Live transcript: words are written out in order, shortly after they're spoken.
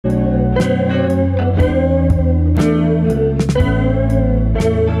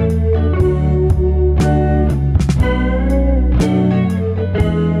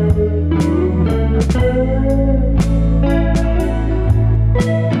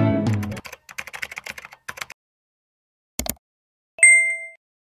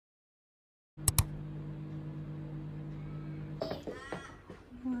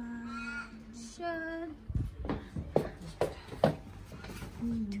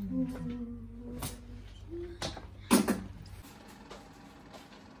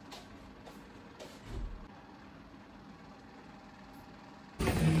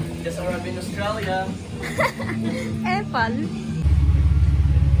Just arrived in Australia. Apple.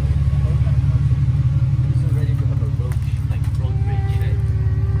 So ready to have a road, like road bridge, right?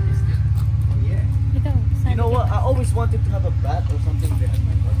 Yeah. You know what? I always wanted to have a bat or something behind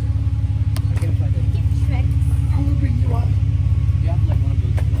my car. I can find it. I will bring you one. You have like one of those.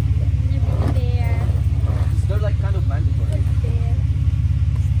 There. They're like kind of mandatory. There.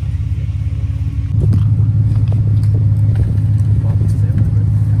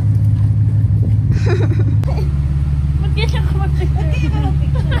 Mag-get ako mag-picture.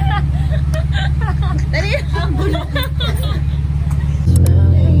 Dali! Ang bulok.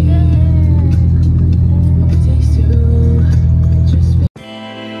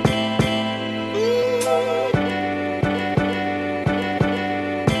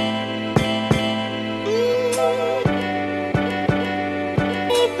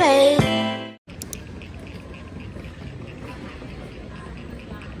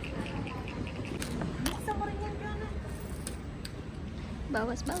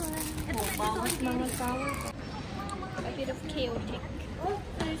 Bawas-bawas. A bit of chaotic.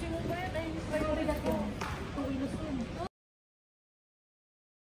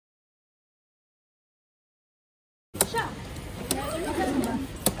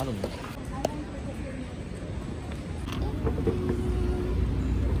 Ano mo?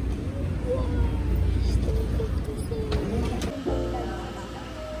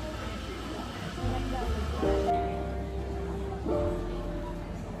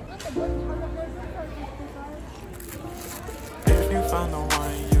 Found the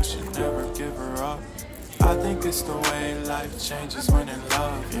one, you should never give her up. I think it's the way life changes when in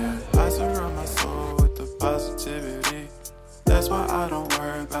love, yeah. I surround my soul with the positivity. That's why I don't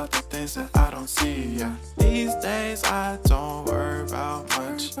worry about the things that I don't see, yeah. These days I don't worry about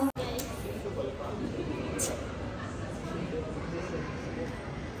much.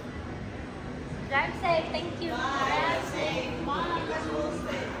 Drive safe, thank you. Drive safe.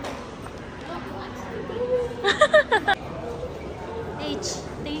 H,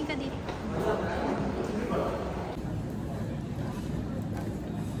 tingin ka dito.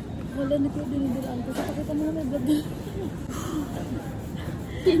 Wala na kayo dinidilaan ko. Pakita mo na may vlog.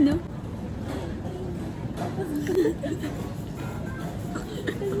 Sino?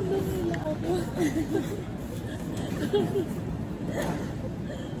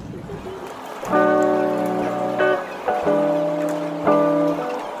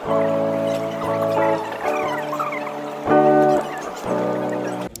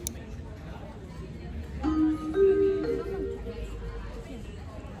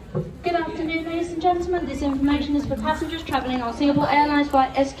 Good afternoon, ladies and gentlemen. This information is for passengers travelling on Singapore Airlines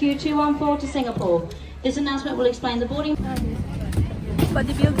flight SQ214 to Singapore. This announcement will explain the boarding.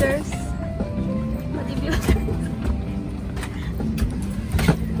 Bodybuilders.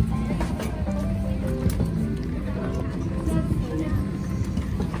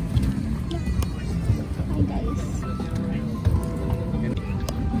 Hi guys.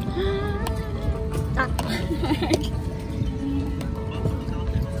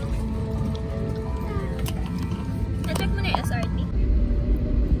 I-check mo na yung SRT.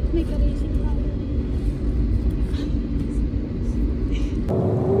 May ka-racing pa.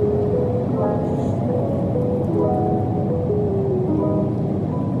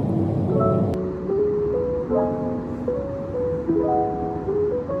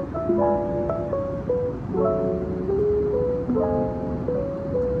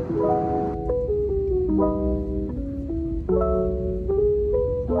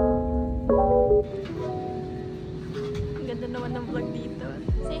 Ang ganda naman ng vlog dito.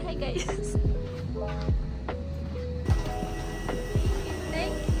 Say hi guys.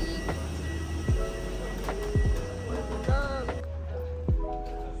 Thank you. Welcome.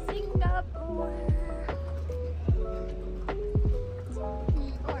 Singapore.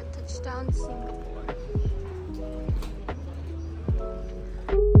 Or touchdown Singapore.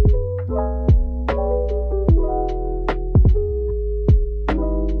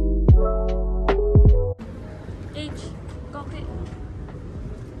 H. Cocky.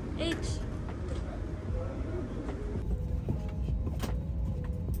 H.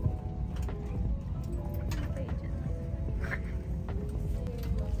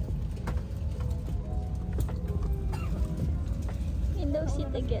 Window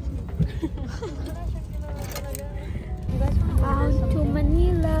seat again. Bound to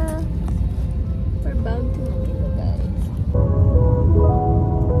Manila. We're bound to Manila, guys.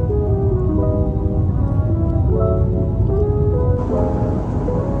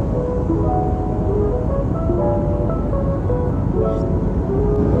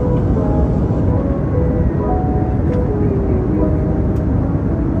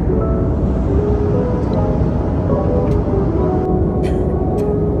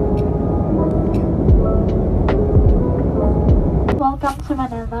 to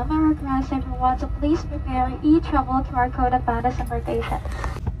Manila, may request everyone to please prepare e-travel QR code upon disembarkation.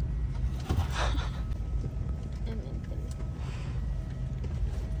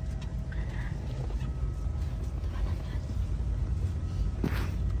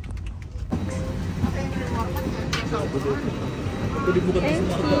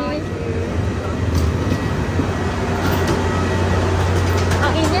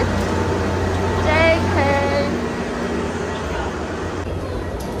 Ang init. JK.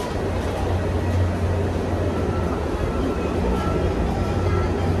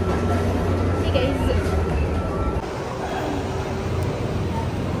 Hey guys.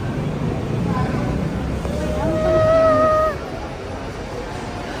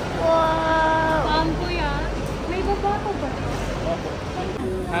 Wow. Kuya. May baba ko ba?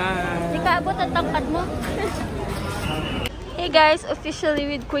 Hindi ka abot ang tangkad mo. Hey guys, officially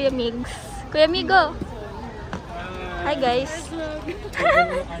with Kuya Migs. Kuya Migo! Hi guys!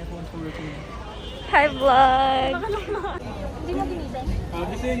 Hi vlog! Hindi mo binisan?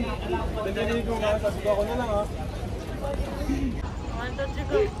 Bisin, dadali ko nga, sabi ko ako na lang ha. 1, 2, 3,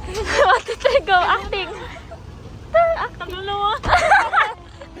 go! 1, 2, 3, go! Acting! Acting na mo!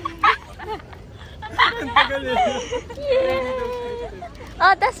 Yeah!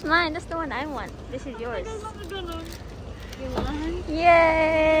 Oh, that's mine. That's the one I want. This is yours.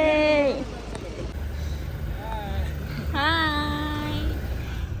 Yay! Hi!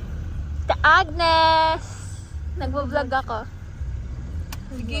 The Agnes! Nagvo-vlog ako.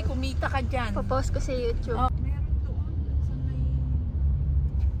 Sige, kumita ka dyan. Papost ko sa YouTube.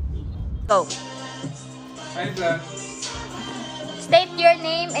 Go. Hi vlog. State your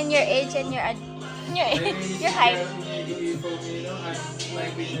name and your age and your height.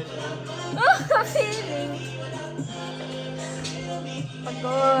 Oh, feeling.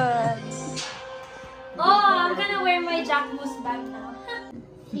 Pagod. Oh, I'm gonna wear my Jack Moose bag now.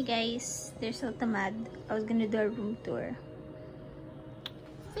 Hey guys, there's Ultimad. I was gonna do a room tour.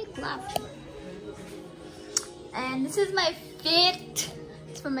 Fake laugh. And this is my fit.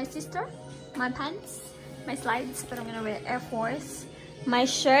 It's for my sister. My pants, my slides, but I'm gonna wear Air Force. My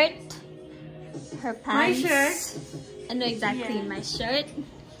shirt, her pants. My shirt. I know exactly my shirt.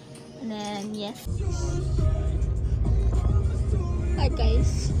 And then yes. Hi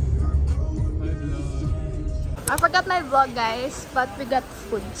guys. I forgot my vlog guys, but we got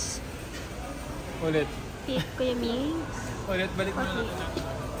foods. Ulit. Eat Kuya Migs. Ulit, balik mo na.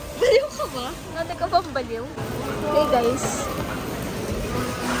 Baliw ka ba? Nante ka bang baliw? Hey guys.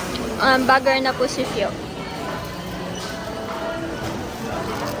 Bagger na po si Fio.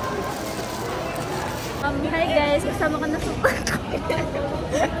 Hi guys, kasama ko na sa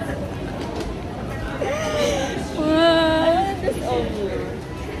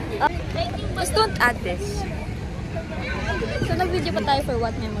Just don't add this. So nag-video pa tayo for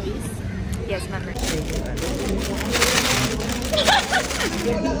what memories? Yes, memory.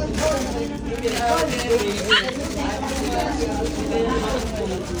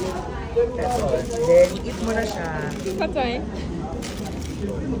 Then, eat mo na siya. Okay.